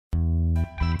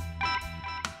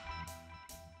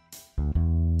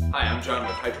Hi, I'm John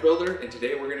with Hydrobuilder, and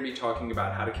today we're going to be talking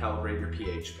about how to calibrate your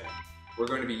pH pen. We're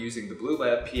going to be using the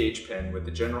Bluelab pH pen with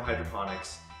the General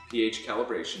Hydroponics pH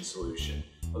calibration solution,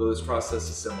 although this process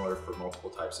is similar for multiple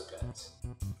types of pens.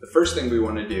 The first thing we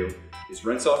want to do is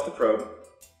rinse off the probe,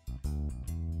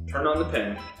 turn on the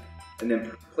pen, and then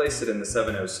place it in the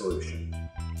 7/0 solution.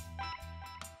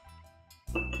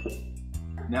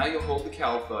 Now you'll hold the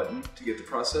cal button to get the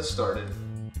process started.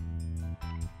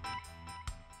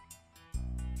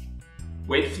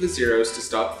 Wait for the zeros to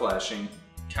stop flashing,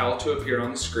 cal to appear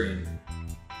on the screen,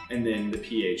 and then the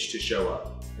pH to show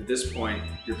up. At this point,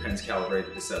 your pen's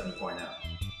calibrated to 7.0.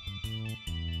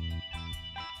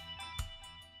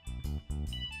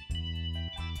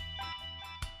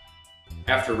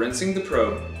 After rinsing the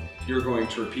probe, you're going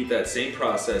to repeat that same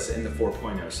process in the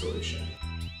 4.0 solution.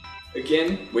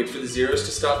 Again, wait for the zeros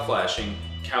to stop flashing,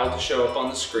 cal to show up on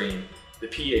the screen, the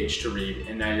pH to read,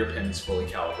 and now your pen is fully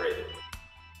calibrated.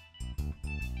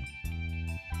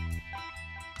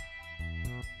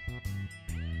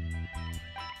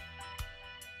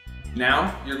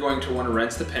 Now, you're going to want to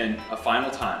rinse the pen a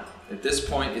final time. At this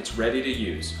point, it's ready to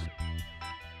use.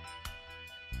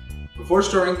 Before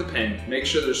storing the pen, make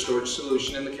sure there's storage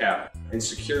solution in the cap and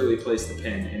securely place the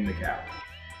pen in the cap.